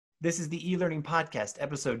This is the E-Learning Podcast,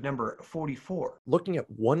 episode number 44. Looking at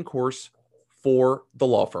one course for the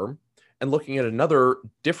law firm and looking at another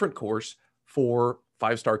different course for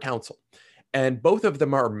Five Star Counsel. And both of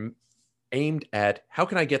them are aimed at how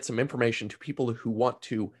can I get some information to people who want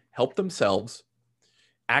to help themselves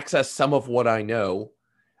access some of what I know.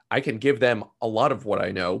 I can give them a lot of what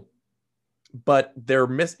I know, but they're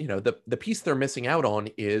the piece they're missing out on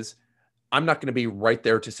is I'm not going to be right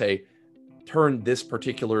there to say, turn this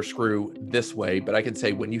particular screw this way, but I can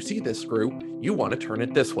say, when you see this screw, you want to turn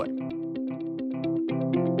it this way.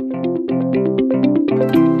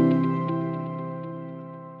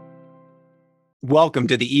 Welcome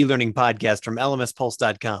to the E-Learning Podcast from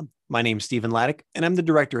LMSPulse.com. My name's Stephen Laddick, and I'm the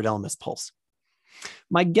director at LMS Pulse.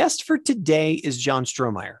 My guest for today is John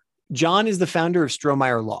Strohmeyer. John is the founder of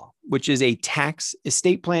Strohmeyer Law, which is a tax,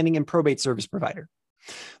 estate planning, and probate service provider.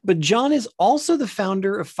 But John is also the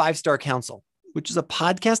founder of Five Star Counsel, which is a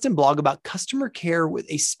podcast and blog about customer care with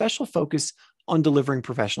a special focus on delivering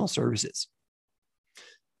professional services.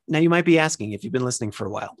 Now, you might be asking, if you've been listening for a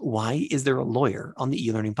while, why is there a lawyer on the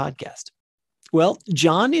E-Learning Podcast? Well,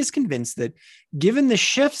 John is convinced that given the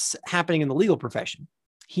shifts happening in the legal profession,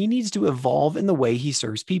 he needs to evolve in the way he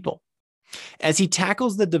serves people. As he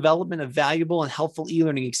tackles the development of valuable and helpful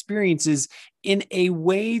e-learning experiences in a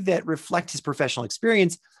way that reflect his professional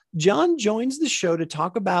experience, John joins the show to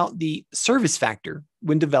talk about the service factor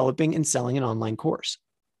when developing and selling an online course.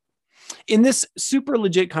 In this super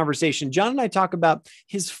legit conversation, John and I talk about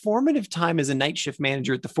his formative time as a night shift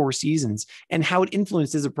manager at the Four Seasons and how it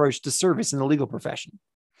influenced his approach to service in the legal profession.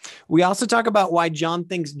 We also talk about why John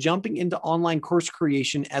thinks jumping into online course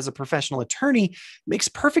creation as a professional attorney makes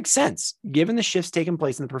perfect sense, given the shifts taking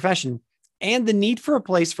place in the profession and the need for a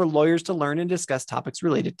place for lawyers to learn and discuss topics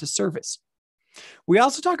related to service. We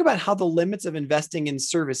also talk about how the limits of investing in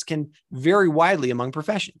service can vary widely among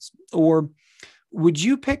professions. Or would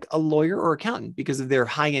you pick a lawyer or accountant because of their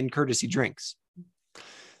high-end courtesy drinks?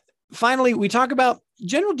 Finally, we talk about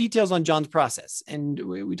general details on John's process, and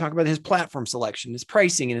we talk about his platform selection, his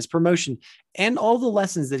pricing, and his promotion, and all the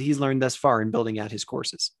lessons that he's learned thus far in building out his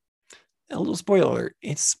courses. A little spoiler alert,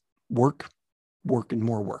 it's work, and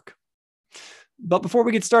more work. But before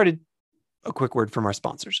we get started, a quick word from our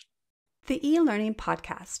sponsors. The E-Learning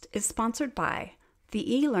Podcast is sponsored by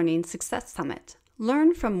the E-Learning Success Summit.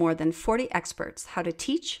 Learn from more than 40 experts how to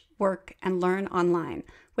teach, work, and learn online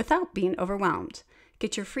without being overwhelmed.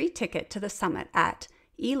 Get your free ticket to the summit at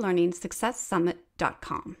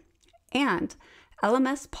elearningsuccesssummit.com and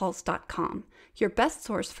lmspulse.com, your best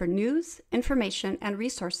source for news, information, and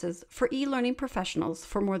resources for e-learning professionals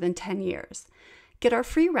for more than 10 years. Get our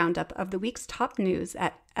free roundup of the week's top news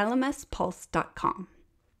at lmspulse.com.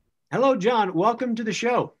 Hello, John. Welcome to the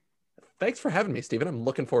show. Thanks for having me, Stephen. I'm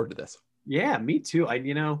looking forward to this. Yeah, me too.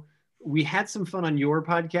 We had some fun on your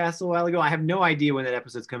podcast a while ago. I have no idea when that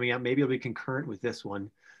episode's coming out. Maybe it'll be concurrent with this one,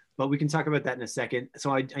 but we can talk about that in a second.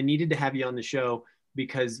 So I needed to have you on the show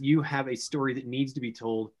because you have a story that needs to be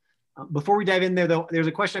told. Before we dive in there, though, there's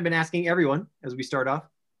a question I've been asking everyone as we start off.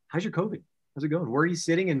 How's your COVID? How's it going? Where are you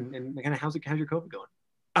sitting and kind of how's your COVID going?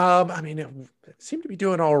 It seemed to be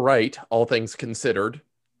doing all right, all things considered.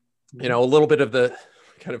 A little bit of the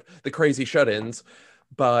kind of the crazy shut-ins.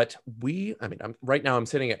 But I'm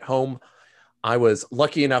sitting at home. I was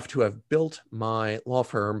lucky enough to have built my law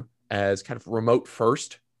firm as kind of remote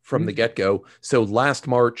first from the get-go. So last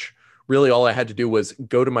March, really all I had to do was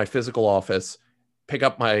go to my physical office, pick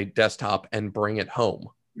up my desktop, and bring it home.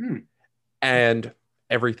 And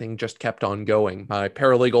everything just kept on going. My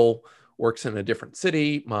paralegal works in a different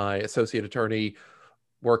city. My associate attorney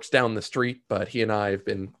works down the street, but he and I have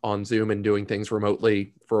been on Zoom and doing things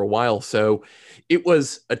remotely for a while. So it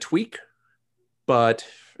was a tweak, but,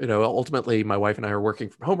 ultimately my wife and I are working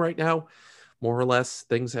from home right now. More or less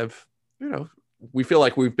things have, we feel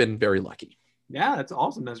like we've been very lucky. Yeah, that's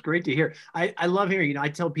awesome. That's great to hear. I love hearing, I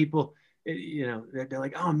tell people, they're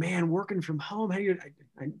like, oh man, working from home. How do you,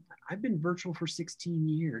 I've been virtual for 16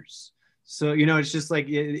 years. So, it's just like,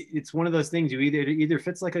 it's one of those things it either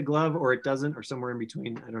fits like a glove or it doesn't, or somewhere in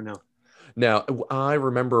between. I don't know. Now, I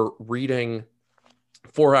remember reading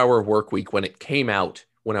 4-Hour Workweek when it came out,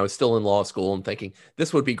 when I was still in law school, and thinking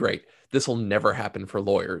this would be great. This will never happen for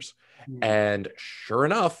lawyers. And sure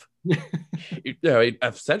enough,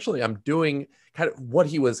 essentially I'm doing kind of what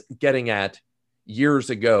he was getting at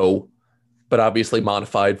years ago, but obviously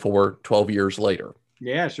modified for 12 years later.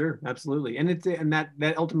 Yeah, sure. Absolutely. And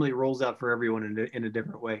that ultimately rolls out for everyone in a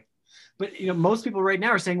different way. But, most people right now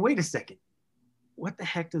are saying, wait a second, what the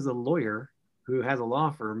heck does a lawyer who has a law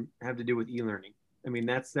firm have to do with e-learning? I mean,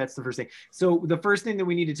 that's the first thing. So the first thing that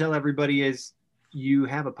we need to tell everybody is you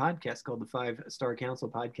have a podcast called the Five Star Counsel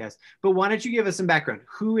podcast. But why don't you give us some background?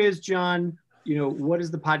 Who is John? What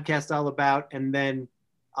is the podcast all about? And then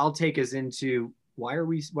I'll take us into why are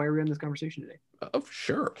we on this conversation today? Oh,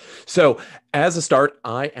 sure. So as a start,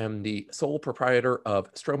 I am the sole proprietor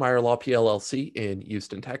of Strohmeyer Law PLLC in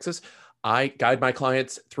Houston, Texas. I guide my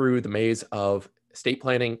clients through the maze of estate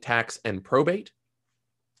planning, tax, and probate.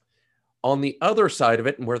 On the other side of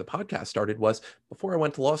it, and where the podcast started, was before I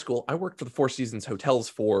went to law school, I worked for the Four Seasons Hotels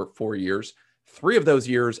for 4 years, 3 of those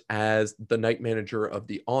years as the night manager of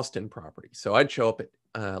the Austin property. So I'd show up at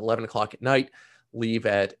 11 o'clock at night, leave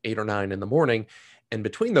at 8 or 9 in the morning. And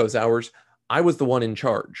between those hours, I was the one in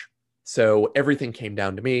charge. So everything came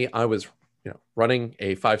down to me. I was, running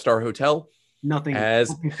a 5-star hotel. Nothing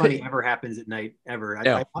funny ever happens at night, ever.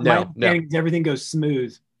 No. Everything goes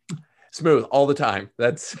smooth. Smooth all the time.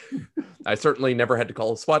 I certainly never had to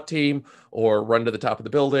call a SWAT team or run to the top of the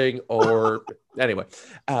building or anyway.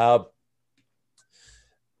 But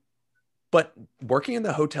working in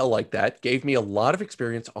the hotel like that gave me a lot of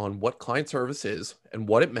experience on what client service is and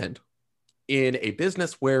what it meant in a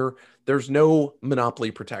business where there's no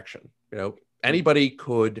monopoly protection. Anybody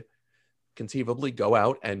could conceivably go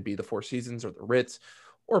out and be the Four Seasons or the Ritz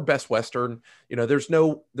or Best Western. There's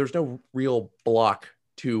no real block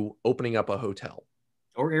to opening up a hotel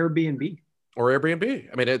or Airbnb.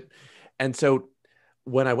 And so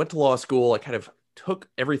when I went to law school, I kind of took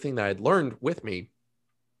everything that I'd learned with me,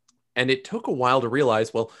 and it took a while to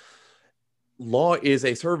realize, well, law is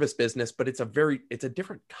a service business, but it's a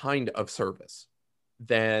different kind of service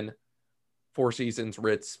than Four Seasons,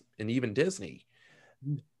 Ritz, and even Disney.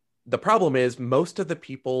 The problem is most of the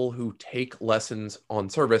people who take lessons on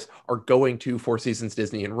service are going to Four Seasons,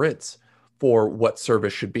 Disney, and Ritz for what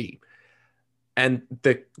service should be. And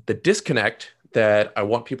the disconnect that I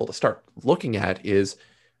want people to start looking at is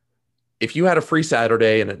if you had a free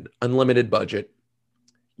Saturday and an unlimited budget,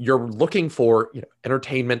 you're looking for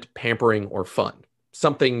entertainment, pampering, or fun,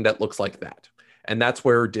 something that looks like that. And that's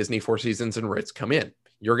where Disney, Four Seasons, and Ritz come in.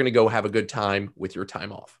 You're going to go have a good time with your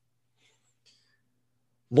time off.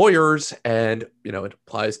 Lawyers, and it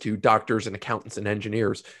applies to doctors and accountants and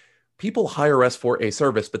engineers, people hire us for a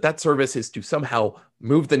service, but that service is to somehow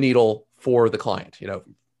move the needle for the client.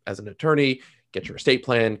 As an attorney, get your estate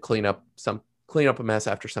plan, clean up a mess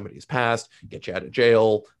after somebody's passed, get you out of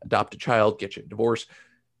jail, adopt a child, get you a divorce,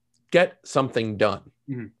 get something done.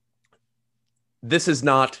 Mm-hmm. This is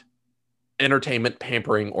not entertainment,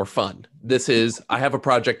 pampering, or fun. This is, I have a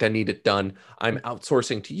project, I need it done. I'm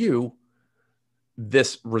outsourcing to you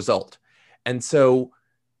this result. And so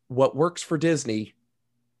what works for Disney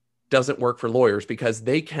doesn't work for lawyers because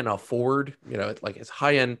they can afford, like as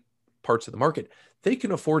high-end parts of the market, they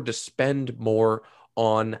can afford to spend more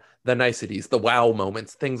on the niceties, the wow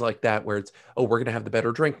moments, things like that, where it's, we're going to have the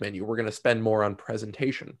better drink menu. We're going to spend more on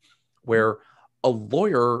presentation. Where a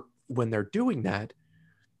lawyer, when they're doing that,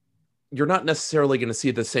 you're not necessarily going to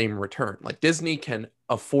see the same return. Like Disney can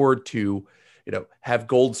afford to, have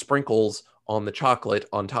gold sprinkles on the chocolate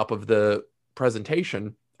on top of the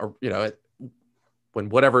presentation, or, when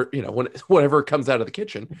whatever comes out of the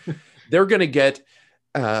kitchen, they're going to get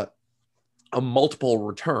a multiple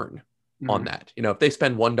return on that. If they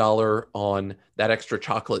spend $1 on that extra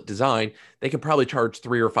chocolate design, they can probably charge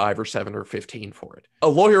 3 or 5 or 7 or 15 for it. A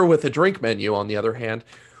lawyer with a drink menu, on the other hand,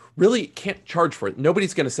 really can't charge for it.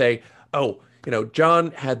 Nobody's going to say,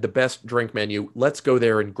 John had the best drink menu. Let's go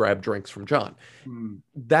there and grab drinks from John.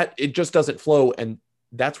 That it just doesn't flow. And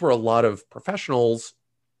that's where a lot of professionals,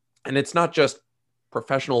 and it's not just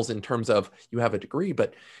professionals in terms of you have a degree,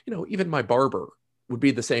 but, even my barber would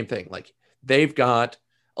be the same thing. Like they've got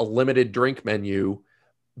a limited drink menu,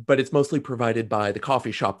 but it's mostly provided by the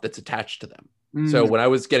coffee shop that's attached to them. So when I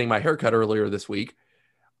was getting my haircut earlier this week,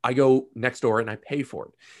 I go next door and I pay for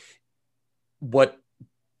it. What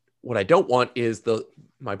I don't want is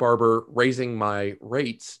my barber raising my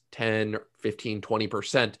rates 10, 15,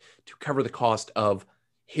 20% to cover the cost of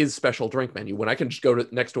his special drink menu when I can just go to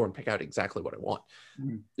next door and pick out exactly what I want.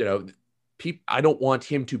 I don't want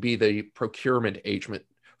him to be the procurement agent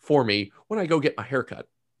for me when I go get my haircut.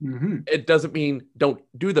 It doesn't mean don't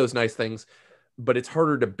do those nice things, but it's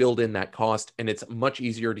harder to build in that cost, and it's much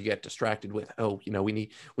easier to get distracted with, we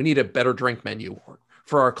need a better drink menu. Or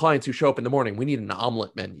for our clients who show up in the morning, we need an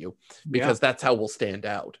omelet menu because that's how we'll stand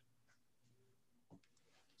out.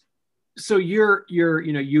 So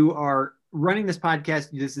you are running this podcast.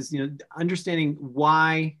 This is, understanding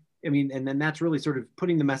why. I mean, and then that's really sort of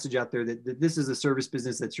putting the message out there that this is a service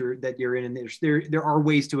business that you're in, and there are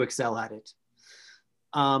ways to excel at it.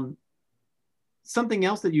 Something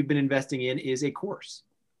else that you've been investing in is a course.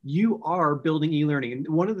 you are building e-learning. And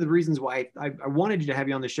one of the reasons why I wanted you to have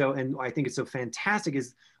you on the show, and I think it's so fantastic,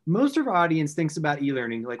 is most of our audience thinks about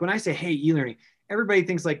e-learning. Like when I say, hey, e-learning, everybody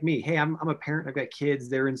thinks like me. Hey, I'm a parent, I've got kids,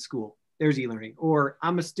 they're in school, there's e-learning. Or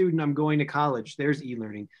I'm a student, I'm going to college, there's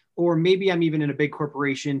e-learning. Or maybe I'm even in a big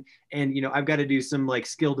corporation and, you know, I've got to do some like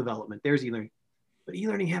skill development, there's e-learning. But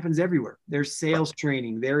e-learning happens everywhere. There's sales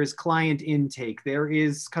training, there is client intake, there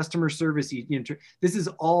is customer service. You know, this is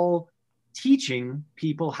all teaching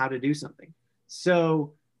people how to do something.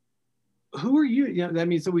 So who are you? You know, I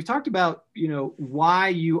mean, so we've talked about, you know, why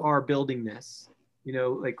you are building this, you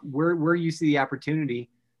know, like where you see the opportunity.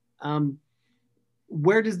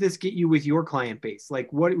 Where does this get you with your client base?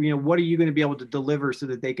 Like what are you going to be able to deliver so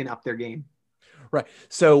that they can up their game? Right.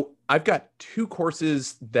 So I've got 2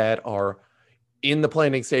 courses that are in the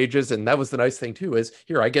planning stages. And that was the nice thing too, is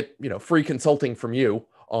here I get, you know, free consulting from you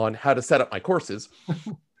on how to set up my courses.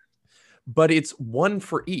 But it's one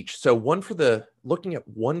for each. So one for looking at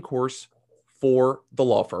one course for the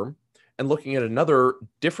law firm and looking at another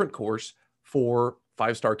different course for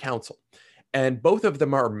 5 Star Counsel. And both of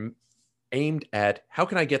them are aimed at how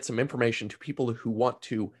can I get some information to people who want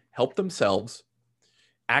to help themselves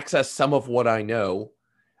access some of what I know.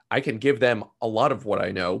 I can give them a lot of what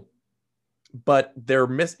I know, but they're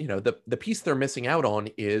the piece they're missing out on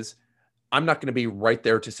is I'm not going to be right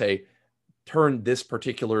there to say, turn this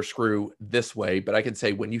particular screw this way, but I can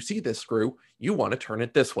say, when you see this screw, you want to turn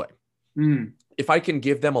it this way. If I can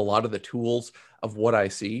give them a lot of the tools of what I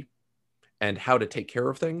see and how to take care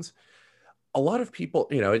of things, a lot of people,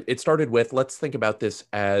 you know, it started with, let's think about this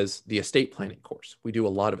as the estate planning course. We do a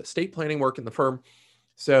lot of estate planning work in the firm.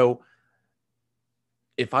 So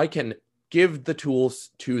if I can give the tools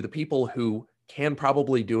to the people who can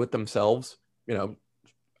probably do it themselves, you know,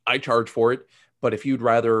 I charge for it. But if you'd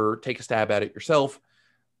rather take a stab at it yourself,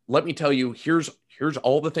 let me tell you, here's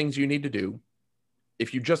all the things you need to do.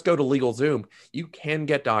 If you just go to LegalZoom, you can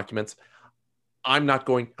get documents. I don't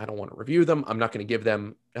want to review them. I'm not going to give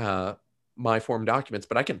them my form documents,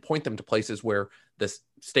 but I can point them to places where the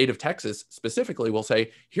state of Texas specifically will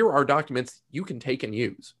say, here are documents you can take and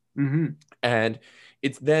use. And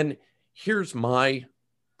it's then, here's my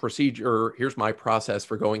procedure, here's my process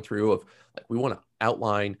for going through of, like, we want to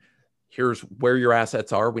outline, here's where your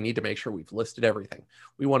assets are. We need to make sure we've listed everything.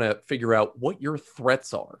 We want to figure out what your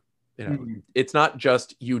threats are. You know, it's not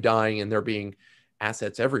just you dying and there being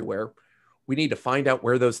assets everywhere. We need to find out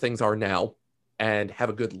where those things are now and have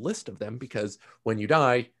a good list of them, because when you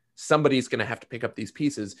die, somebody's going to have to pick up these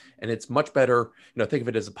pieces. And it's much better, you know, think of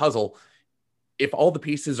it as a puzzle. If all the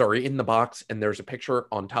pieces are in the box and there's a picture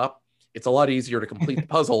on top, it's a lot easier to complete the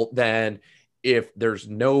puzzle than if there's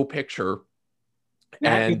no picture.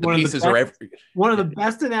 And the pieces are one of the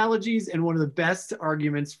best analogies and one of the best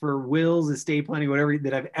arguments for wills, estate planning, whatever,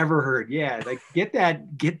 that I've ever heard. Yeah, like get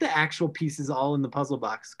the actual pieces all in the puzzle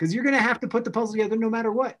box, because you're going to have to put the puzzle together no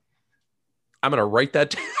matter what. I'm going to write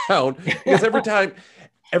that down, because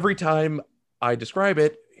every time I describe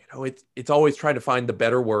it, you know, it's always trying to find the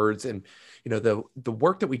better words. And, you know, the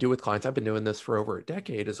work that we do with clients, I've been doing this for over a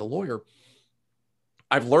decade as a lawyer.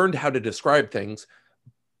 I've learned how to describe things,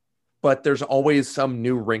 but there's always some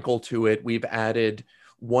new wrinkle to it. We've added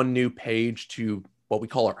one new page to what we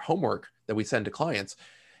call our homework that we send to clients,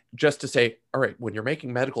 just to say, all right, when you're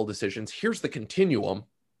making medical decisions, here's the continuum,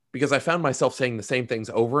 because I found myself saying the same things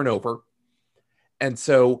over and over. And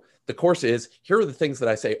so the course is, here are the things that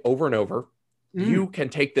I say over and over. You can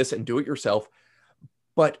take this and do it yourself.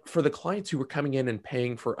 But for the clients who are coming in and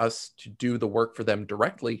paying for us to do the work for them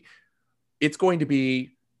directly, it's going to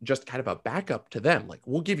be just kind of a backup to them. Like,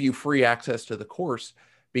 we'll give you free access to the course,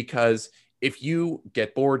 because if you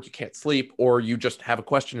get bored, you can't sleep, or you just have a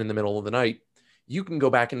question in the middle of the night, you can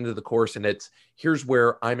go back into the course and here's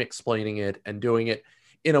where I'm explaining it and doing it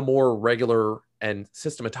in a more regular and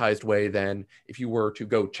systematized way than if you were to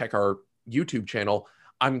go check our YouTube channel.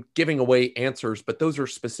 I'm giving away answers, but those are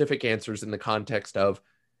specific answers in the context of,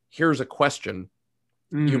 here's a question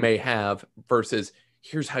you may have versus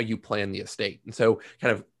here's how you plan the estate. And so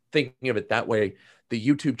kind of thinking of it that way, the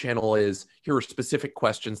YouTube channel is, here are specific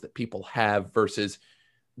questions that people have, versus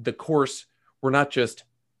the course, we're not just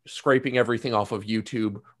scraping everything off of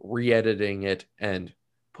YouTube, re-editing it and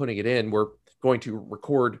putting it in. We're going to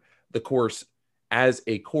record the course as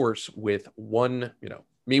a course with one, you know,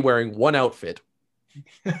 me wearing one outfit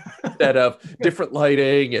instead of different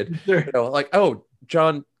lighting and, you know, like, oh,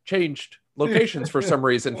 John changed locations for some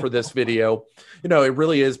reason for this video. You know, it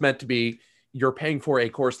really is meant to be, you're paying for a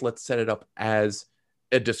course. Let's set it up as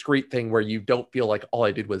a discrete thing where you don't feel like all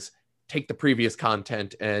I did was take the previous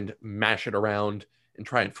content and mash it around and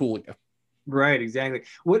try and fool you. Right, exactly.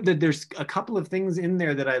 There's a couple of things in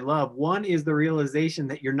there that I love. One is the realization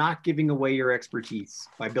that you're not giving away your expertise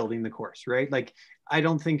by building the course, right? Like, I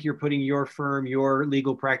don't think you're putting your firm, your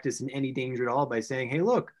legal practice in any danger at all by saying, hey,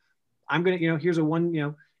 look, I'm going to, here's a one,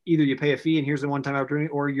 either you pay a fee and here's a one-time opportunity,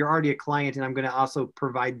 or you're already a client and I'm going to also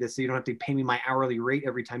provide this so you don't have to pay me my hourly rate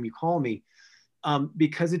every time you call me.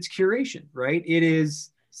 Because it's curation, right? It is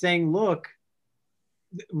saying, look,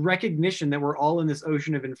 recognition that we're all in this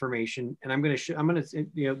ocean of information, and I'm going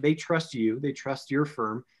to, they trust you, they trust your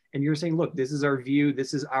firm, and you're saying, look, this is our view,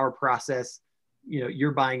 this is our process,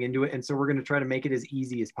 you're buying into it, and so we're going to try to make it as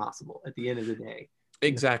easy as possible at the end of the day.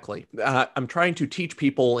 Exactly. I'm trying to teach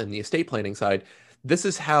people in the estate planning side, this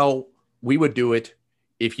is how we would do it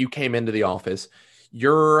if you came into the office.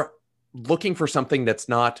 You're looking for something that's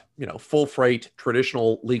not, full freight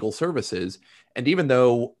traditional legal services, and even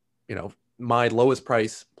though, my lowest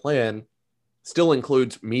price plan still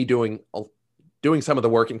includes me doing some of the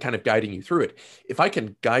work and kind of guiding you through it. If I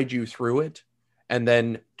can guide you through it and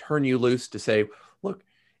then turn you loose to say, look,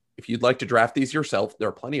 if you'd like to draft these yourself, there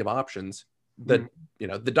are plenty of options. That,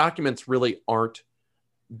 the documents really aren't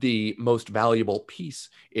the most valuable piece.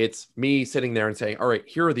 It's me sitting there and saying, all right,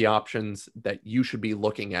 here are the options that you should be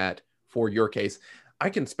looking at for your case. I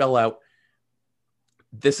can spell out,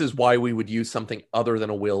 this is why we would use something other than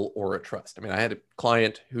a will or a trust. I mean, I had a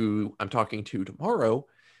client who I'm talking to tomorrow,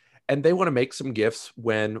 and they want to make some gifts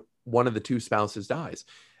when one of the two spouses dies.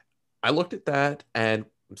 I looked at that, and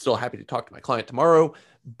I'm still happy to talk to my client tomorrow,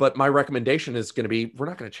 but my recommendation is going to be, we're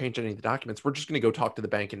not going to change any of the documents. We're just going to go talk to the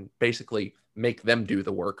bank and basically make them do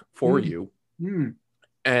the work for you.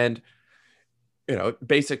 And,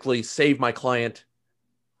 basically save my client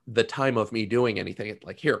the time of me doing anything.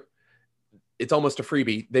 Like, here, it's almost a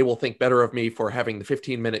freebie. They will think better of me for having the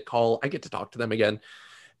 15-minute call. I get to talk to them again.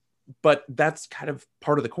 But that's kind of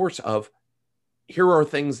part of the course of, here are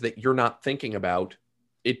things that you're not thinking about.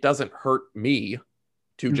 It doesn't hurt me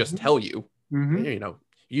to just tell you.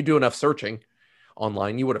 You do enough searching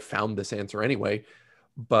online, you would have found this answer anyway.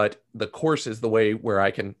 But the course is the way where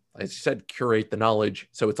I can, as you said, curate the knowledge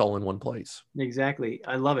so it's all in one place. Exactly.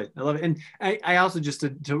 I love it. And I also, just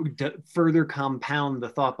to further compound the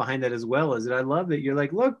thought behind that as well, is that I love that you're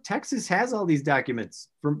like, look, Texas has all these documents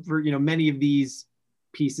for many of these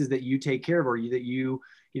pieces that you take care of, or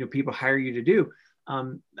that people hire you to do.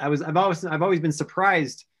 I've always been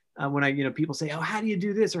surprised when people say, oh, how do you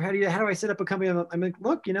do this? Or how do I set up a company? I'm like,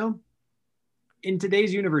 look, in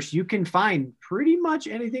today's universe, you can find pretty much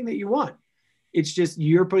anything that you want. It's just,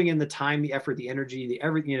 you're putting in the time, the effort, the energy, the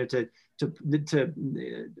everything, to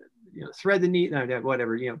thread the needle,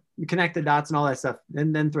 whatever, connect the dots and all that stuff,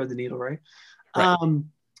 and then thread the needle, right? And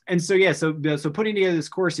so, so putting together this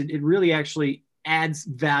course, it really actually adds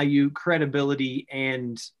value, credibility,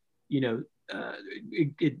 and,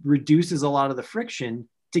 it reduces a lot of the friction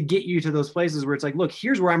to get you to those places where it's like, look,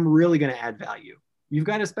 here's where I'm really going to add value. You've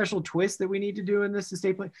got a special twist that we need to do in this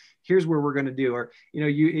estate plan. Here's where we're going to do, or,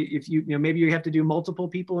 maybe you have to do multiple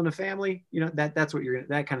people in a family, that's what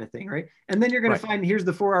that kind of thing. Right. And then you're going to find, here's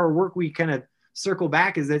the 4-hour work we kind of circle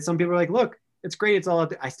back, is that some people are like, look, it's great, it's all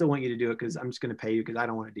out there, I still want you to do it because I'm just going to pay you because I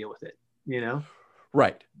don't want to deal with it,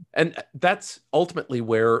 Right. And that's ultimately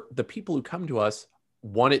where the people who come to us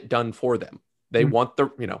want it done for them. They want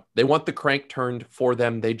they want the crank turned for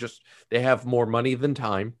them. They have more money than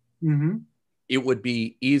time. It would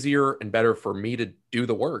be easier and better for me to do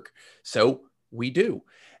the work. So we do.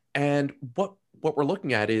 And what we're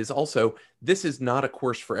looking at is also, this is not a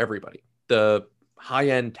course for everybody. The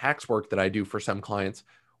high-end tax work that I do for some clients,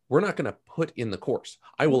 we're not going to put in the course.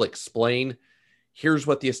 I will explain, here's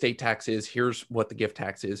what the estate tax is. Here's what the gift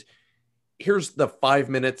tax is. Here's the 5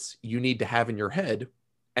 minutes you need to have in your head.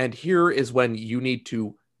 And here is when you need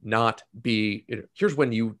to not be, here's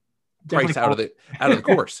when you price out of the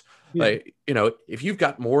course. Like, if you've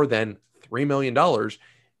got more than $3 million,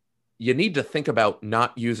 you need to think about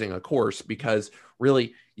not using a course, because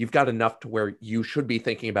really you've got enough to where you should be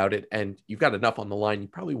thinking about it, and you've got enough on the line. You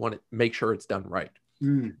probably want to make sure it's done right.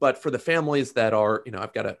 But for the families that are,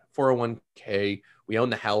 I've got a 401k, we own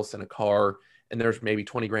the house and a car, and there's maybe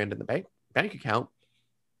 20 grand in the bank account.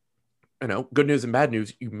 Good news and bad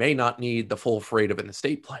news, you may not need the full freight of an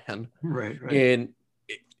estate plan. Right.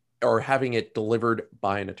 Or having it delivered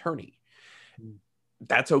by an attorney.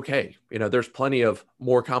 That's okay. There's plenty of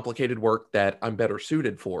more complicated work that I'm better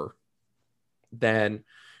suited for than,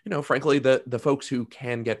 frankly, the folks who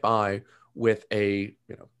can get by with a,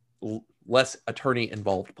 less attorney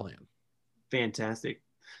involved plan. Fantastic.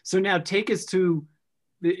 So now take us to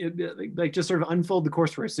just sort of unfold the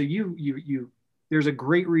course for us. So you there's a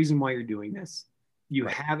great reason why you're doing this. you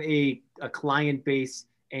Right. have a client base,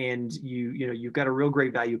 and you've got a real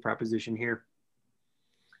great value proposition here.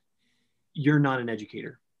 You're not an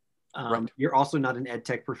educator. Right. You're also not an ed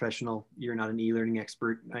tech professional. You're not an e-learning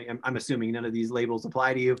expert. I'm assuming none of these labels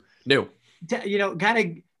apply to you. No.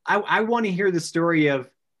 I want to hear the story of,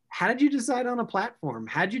 how did you decide on a platform?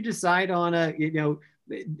 How did you decide on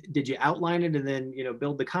did you outline it and then,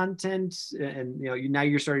 build the content, and, now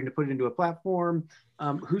you're starting to put it into a platform?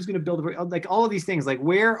 Who's going to build it? Like all of these things, like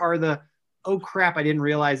where are the, oh crap, I didn't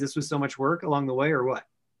realize this was so much work along the way, or what?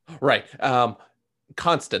 Right.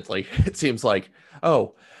 Constantly, it seems like,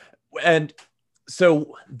 oh, and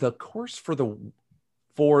so the course for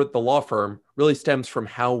the law firm really stems from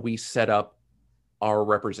how we set up our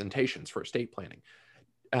representations for estate planning.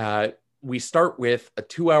 We start with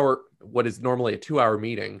what is normally a 2-hour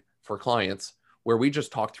meeting for clients, where we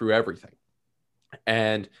just talk through everything.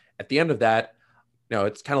 And at the end of that,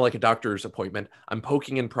 it's kind of like a doctor's appointment. I'm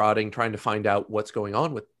poking and prodding, trying to find out what's going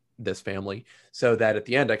on with this family, so that at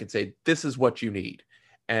the end I can say, this is what you need.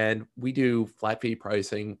 And we do flat fee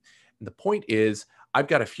pricing. And the point is, I've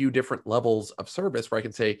got a few different levels of service where I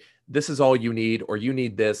can say, this is all you need, or you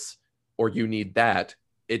need this, or you need that.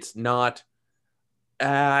 It's not,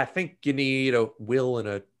 I think you need a will and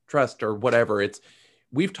a trust or whatever.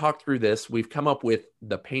 We've talked through this. We've come up with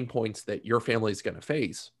the pain points that your family is going to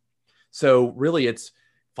face. So really, it's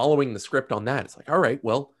following the script on that. It's like, all right,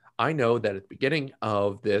 well, I know that at the beginning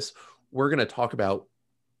of this, we're going to talk about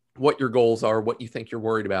what your goals are, what you think you're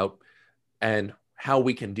worried about, and how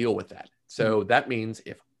we can deal with that. So that means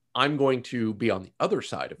if I'm going to be on the other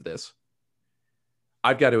side of this,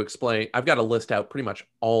 I've got to list out pretty much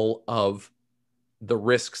all of the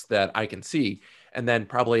risks that I can see, and then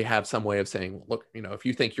probably have some way of saying, look, if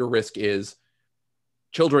you think your risk is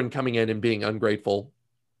children coming in and being ungrateful,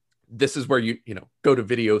 this is where you go to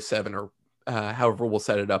video 7, or however we'll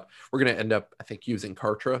set it up. We're going to end up, I think, using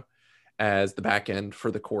Kartra as the back end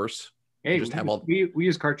for the course. Hey, we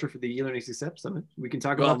use Kartra for the e-learning success summit. We can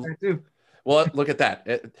talk about that too. Well, look at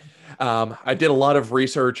that. I did a lot of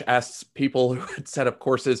research, asked people who had set up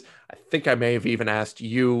courses. I think I may have even asked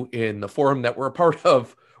you in the forum that we're a part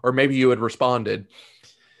of, or maybe you had responded.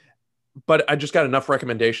 But I just got enough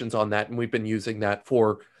recommendations on that, and we've been using that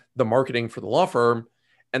for the marketing for the law firm.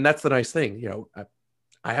 And that's the nice thing.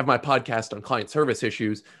 I have my podcast on client service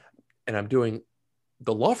issues, and I'm doing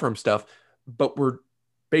the law firm stuff, but we're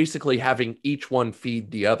basically having each one feed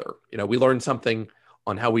the other. We learned something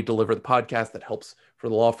on how we deliver the podcast that helps for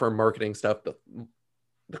the law firm marketing stuff.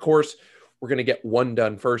 The course, we're going to get one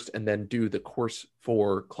done first, and then do the course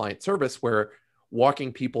for client service, where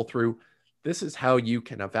walking people through, this is how you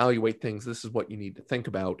can evaluate things. This is what you need to think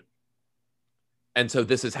about. And so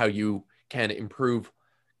this is how you can improve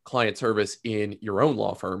client service in your own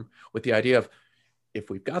law firm, with the idea of, if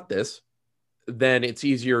we've got this, then it's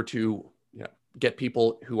easier to get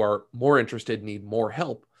people who are more interested, need more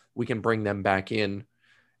help. We can bring them back in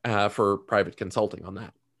for private consulting on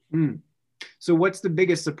that. So what's the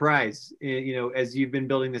biggest surprise, as you've been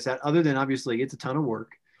building this out, other than obviously it's a ton of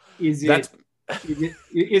work? Is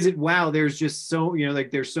it, wow, there's just so,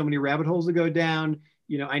 there's so many rabbit holes to go down.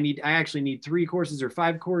 I actually need 3 courses or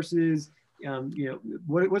 5 courses.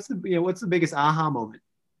 What's the biggest aha moment?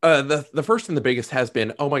 The first and the biggest has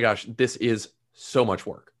been, oh my gosh, this is so much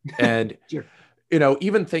work. And, sure.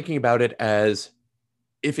 Even thinking about it as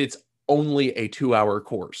if it's only a 2-hour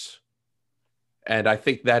course. And I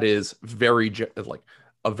think that is a very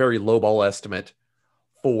lowball estimate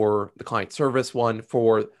for the client service one.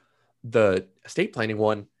 For the estate planning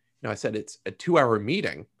one, I said it's a 2-hour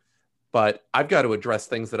meeting, but I've got to address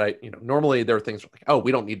things that normally there are things like, oh,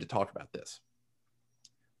 we don't need to talk about this.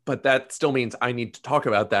 But that still means I need to talk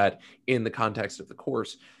about that in the context of the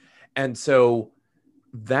course. And so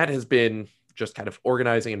that has been just kind of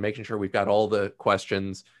organizing and making sure we've got all the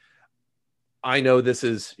questions. I know this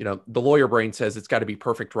is, the lawyer brain says it's got to be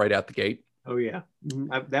perfect right out the gate. Oh yeah.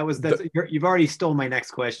 You've already stole my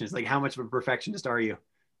next question. It's like, how much of a perfectionist are you?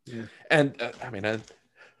 Yeah. And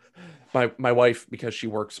my wife, because she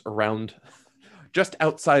works around just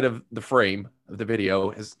outside of the frame of the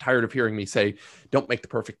video, is tired of hearing me say, don't make the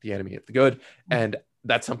perfect the enemy of the good. And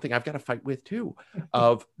that's something I've got to fight with too.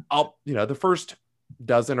 The first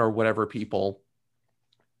dozen or whatever people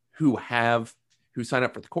who sign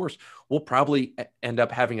up for the course will probably end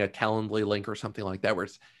up having a Calendly link or something like that,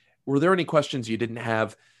 were there any questions you didn't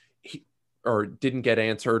have or didn't get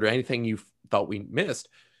answered, or anything you thought we missed?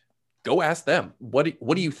 Go ask them. What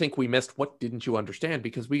do you think we missed? What didn't you understand?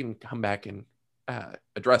 Because we can come back and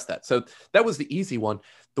address that. So that was the easy one.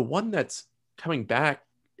 The one that's coming back,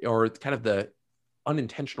 or kind of the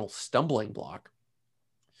unintentional stumbling block,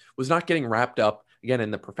 was not getting wrapped up again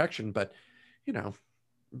in the perfection. But, you know,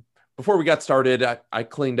 before we got started, I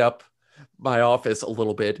cleaned up my office a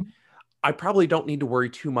little bit. I probably don't need to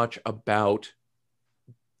worry too much about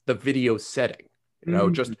the video setting. You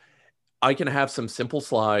know, just I can have some simple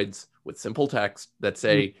slides with simple text that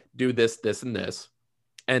say, do this, this, and this.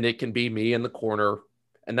 And it can be me in the corner.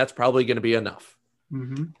 And that's probably going to be enough.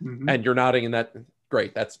 And you're nodding in that.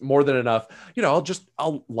 Great. That's more than enough. You know,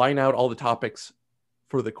 I'll line out all the topics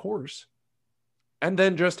for the course and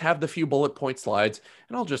then just have the few bullet point slides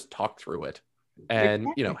and I'll just talk through it. And,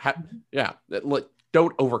 you know,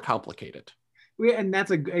 don't overcomplicate it. And that's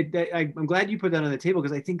I'm glad you put that on the table,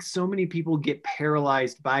 because I think so many people get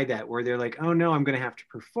paralyzed by that, where they're like, oh no, I'm going to have to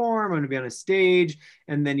perform. I'm going to be on a stage.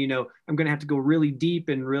 And then, you know, I'm going to have to go really deep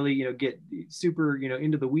and really, you know, get super, you know,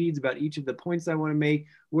 into the weeds about each of the points I want to make.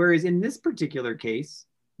 Whereas in this particular case,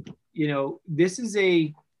 you know, this is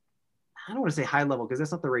I don't want to say high level because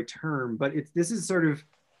that's not the right term, but this is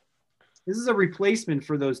a replacement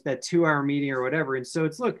for that 2-hour meeting or whatever. And so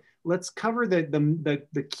let's cover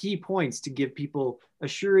the key points to give people a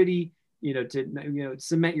surety, you know, to, you know,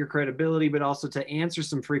 cement your credibility, but also to answer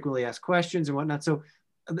some frequently asked questions and whatnot. So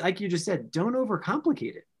like you just said, don't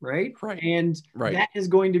overcomplicate it. Right. And that is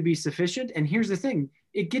going to be sufficient. And here's the thing,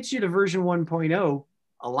 it gets you to version 1.0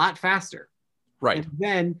 a lot faster. Right. And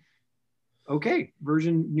then, okay,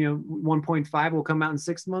 version, you know, 1.5 will come out in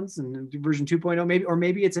 6 months, and version 2.0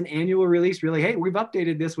 maybe it's an annual release. Really, hey, we've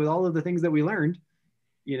updated this with all of the things that we learned,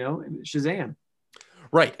 you know, Shazam.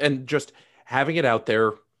 Right. And just having it out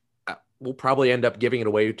there, we'll probably end up giving it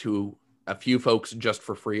away to a few folks just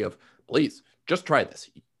for free of, please, just try this.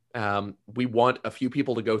 We want a few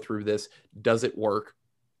people to go through this. Does it work?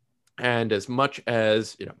 And as much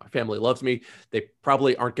as, you know, my family loves me, they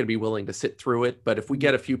probably aren't going to be willing to sit through it. But if we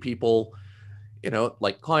get a few people, you know,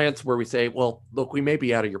 like clients where we say, well, look, we may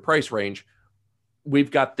be out of your price range. We've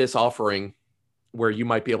got this offering where you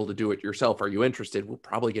might be able to do it yourself. Are you interested? We'll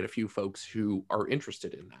probably get a few folks who are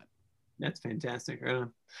interested in that. That's fantastic.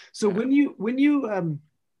 So when you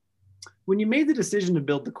made the decision to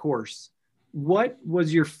build the course, what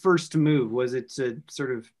was your first move? Was it to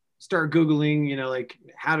sort of start Googling, you know, like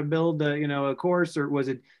how to build a course, or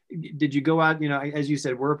did you go out, you know, as you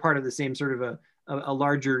said, we're a part of the same sort of a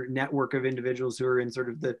larger network of individuals who are in sort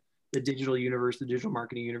of the digital universe, the digital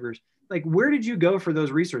marketing universe. Like, where did you go for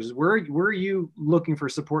those resources? Where are you looking for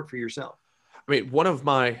support for yourself? I mean, one of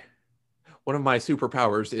my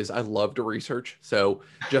superpowers is I love to research. So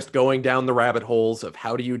just going down the rabbit holes of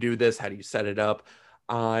how do you do this? How do you set it up?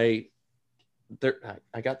 I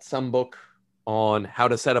got some book on how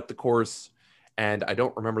to set up the course, and I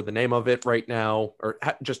don't remember the name of it right now, or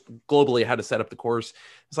just globally how to set up the course.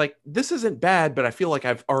 It's like, this isn't bad, but I feel like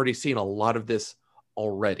I've already seen a lot of this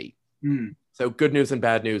already. So good news and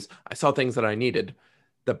bad news. I saw things that I needed.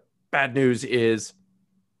 The bad news is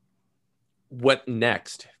what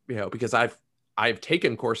next, you know, because I've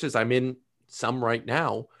taken courses. I'm in some right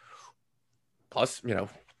now, plus, you know,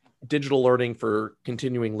 digital learning for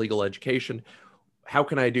continuing legal education. How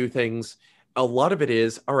can I do things? A lot of it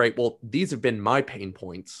is, all right, well, these have been my pain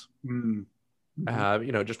points. You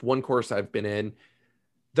know, just one course I've been in,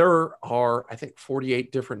 there are, I think,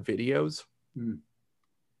 48 different videos.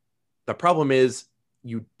 The problem is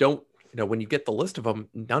you don't, you know, when you get the list of them,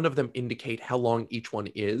 none of them indicate how long each one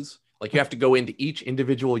is. Like, you have to go into each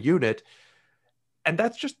individual unit. And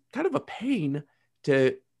that's just kind of a pain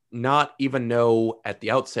to not even know at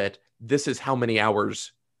the outset, this is how many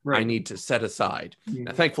hours I need to set aside.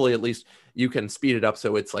 Now, thankfully, at least you can speed it up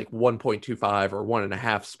so it's like 1.25 or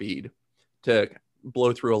 1.5 speed to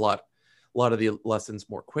blow through a lot of the lessons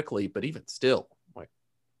more quickly. But even still, like,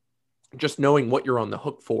 just knowing what you're on the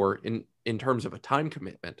hook for in terms of a time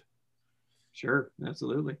commitment. Sure,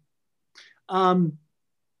 absolutely.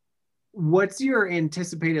 What's your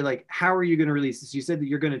anticipated, like, how are you going to release this? You said that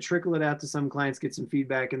you're going to trickle it out to some clients, get some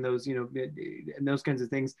feedback and those, you know, and those kinds of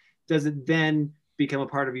things. Does it then become a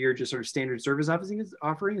part of your just sort of standard service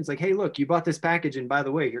offering? It's like, hey, look, you bought this package, and by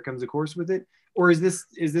the way, here comes a course with it. Or is this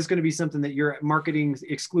going to be something that you're marketing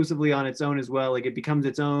exclusively on its own as well? Like, it becomes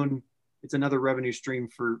its own, it's another revenue stream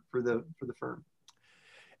for the firm.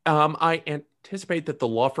 I anticipate that the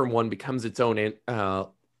law firm one becomes its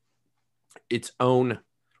own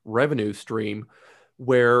revenue stream,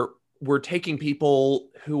 where we're taking people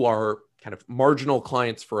who are kind of marginal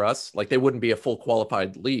clients for us, like they wouldn't be a full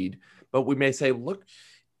qualified lead, but we may say, look,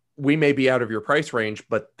 we may be out of your price range,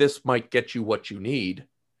 but this might get you what you need.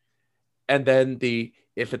 And then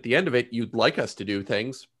if at the end of it, you'd like us to do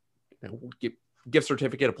things, you know, gift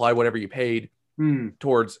certificate, apply whatever you paid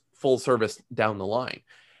towards full service down the line.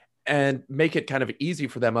 and make it kind of easy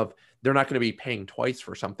for them of they're not going to be paying twice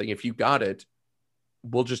for something. If you got it,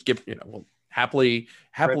 we'll just give, we'll happily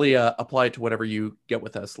apply it to whatever you get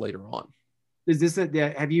with us later on. Is this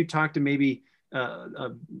have you talked to maybe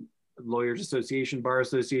a lawyers association, bar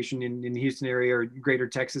association in the Houston area or greater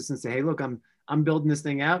Texas and say, hey, look, I'm building this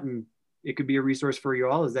thing out and it could be a resource for you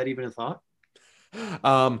all. Is that even a thought?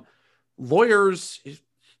 Lawyers,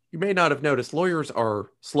 you may not have noticed, lawyers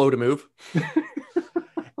are slow to move.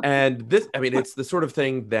 And this, it's the sort of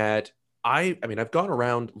thing that I've gone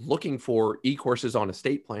around looking for e-courses on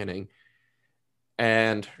estate planning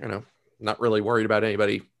and, not really worried about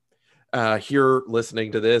anybody here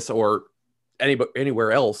listening to this or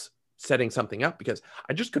anywhere else setting something up because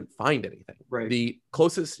I just couldn't find anything. Right. The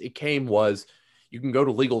closest it came was you can go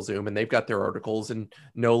to LegalZoom and they've got their articles and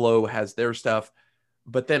Nolo has their stuff.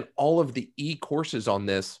 But then all of the e-courses on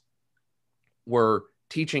this were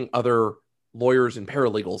teaching other lawyers and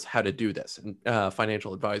paralegals how to do this and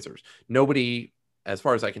financial advisors. Nobody, as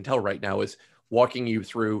far as I can tell right now, is walking you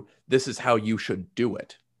through this is how you should do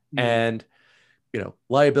it. Mm-hmm. And,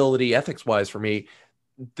 liability ethics wise for me,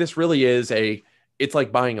 this really is it's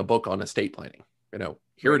like buying a book on estate planning.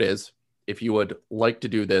 Here it is. If you would like to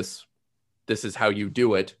do this, this is how you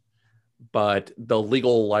do it. But the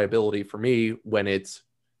legal liability for me when it's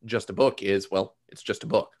just a book is, well, it's just a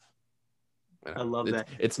book. I love that.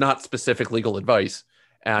 It's not specific legal advice.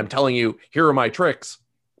 And I'm telling you, here are my tricks.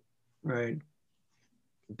 Right.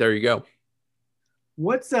 There you go.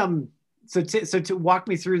 What's so to walk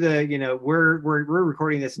me through the, we're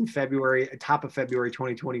recording this in February, top of February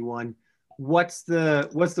 2021. What's the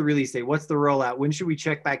release date? What's the rollout? When should we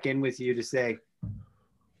check back in with you to say,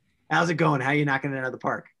 how's it going? How are you knocking it out of the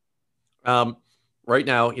park? Right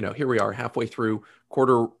now, here we are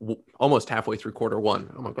almost halfway through quarter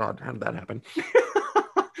one. Oh my God, how did that happen?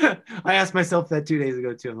 I asked myself that 2 days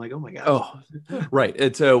ago too. I'm like, oh my God. Oh, right.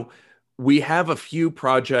 And so we have a few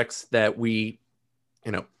projects that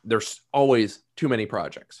there's always too many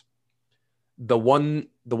projects. The ones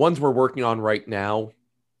we're working on right now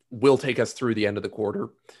will take us through the end of the quarter.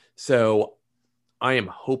 So I am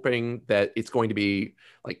hoping that it's going to be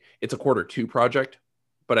it's a quarter two project,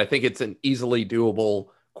 but I think it's an easily doable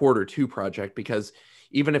quarter two project because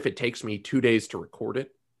even if it takes me 2 days to record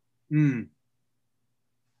it,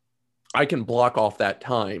 I can block off that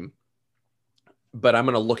time, but I'm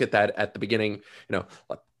going to look at that at the beginning.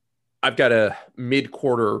 I've got a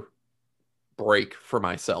mid-quarter break for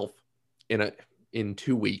myself in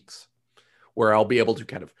 2 weeks where I'll be able to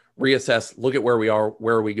kind of reassess, look at where we are,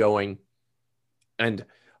 where are we going, and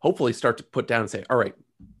hopefully start to put down and say, all right,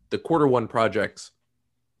 the quarter one projects,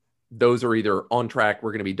 those are either on track,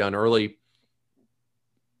 we're going to be done early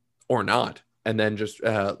or not. And then just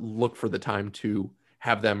look for the time to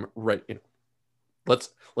have them ready. Let's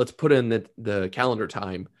put in the calendar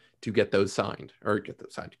time to get those signed or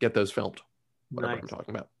get those filmed, whatever I'm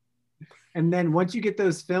talking about. And then once you get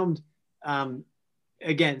those filmed,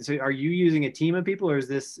 again, so are you using a team of people or is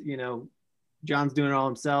this, John's doing it all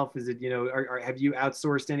himself? Is it, have you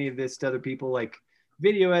outsourced any of this to other people like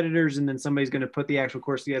video editors and then somebody's going to put the actual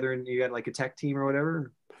course together and you got like a tech team or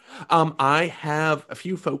whatever? I have a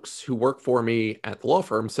few folks who work for me at the law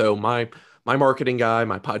firm. So my marketing guy,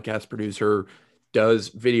 my podcast producer does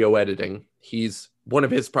video editing. One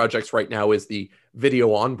of his projects right now is the video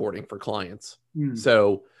onboarding for clients.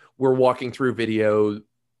 So we're walking through video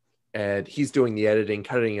and he's doing the editing,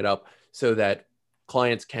 cutting it up so that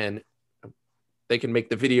clients can make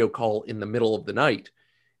the video call in the middle of the night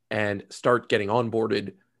and start getting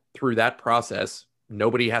onboarded through that process.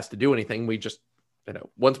 Nobody has to do anything. We just,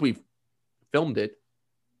 once we've filmed it,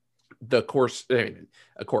 of course,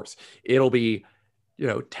 it'll be,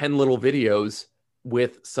 10 little videos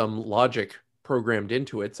with some logic programmed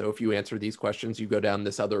into it. So if you answer these questions, you go down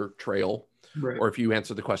this other trail, right. Or if you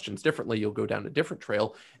answer the questions differently, you'll go down a different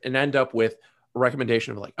trail and end up with a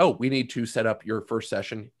recommendation of oh, we need to set up your first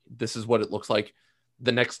session. This is what it looks like.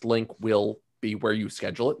 The next link will be where you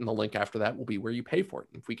schedule it. And the link after that will be where you pay for it.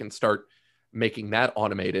 If we can start making that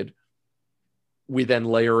automated, we then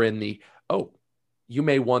layer in you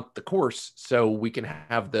may want the course. So we can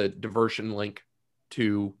have the diversion link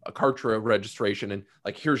to a Kartra registration and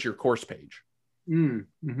here's your course page.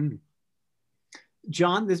 Mm-hmm.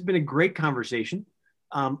 John, this has been a great conversation.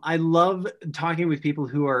 I love talking with people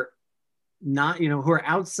who are not, who are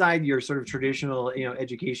outside your sort of traditional,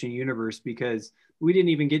 education universe, because we didn't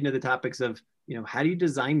even get into the topics of, how do you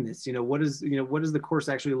design this? What does the course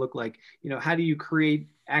actually look like? How do you create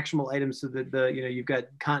actionable items so that you've got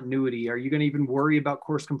continuity? Are you going to even worry about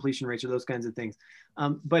course completion rates or those kinds of things?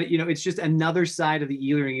 But it's just another side of the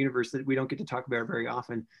e-learning universe that we don't get to talk about very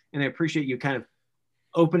often. And I appreciate you kind of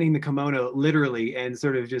opening the kimono literally and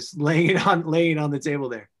sort of just laying it on the table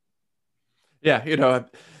there. Yeah,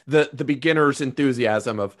 the beginner's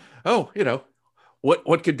enthusiasm of,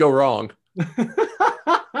 what could go wrong?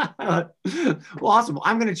 Well, awesome.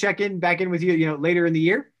 I'm going to check back in with you, later in the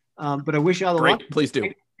year. But I wish you all the luck. Please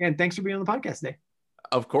do. And thanks for being on the podcast today.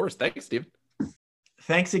 Of course. Thanks, Steve.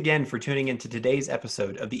 Thanks again for tuning into today's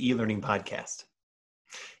episode of the E-Learning Podcast.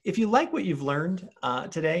 If you like what you've learned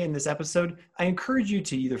today in this episode, I encourage you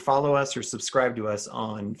to either follow us or subscribe to us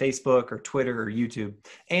on Facebook or Twitter or YouTube.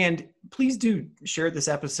 And please do share this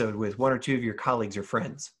episode with one or two of your colleagues or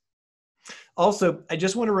friends. Also, I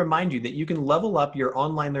just want to remind you that you can level up your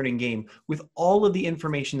online learning game with all of the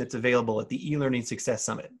information that's available at the E-Learning Success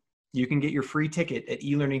Summit. You can get your free ticket at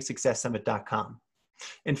elearningsuccesssummit.com.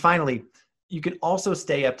 And finally, you can also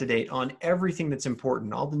stay up to date on everything that's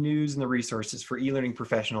important, all the news and the resources for e-learning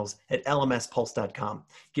professionals at lmspulse.com.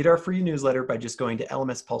 Get our free newsletter by just going to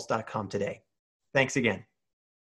lmspulse.com today. Thanks again.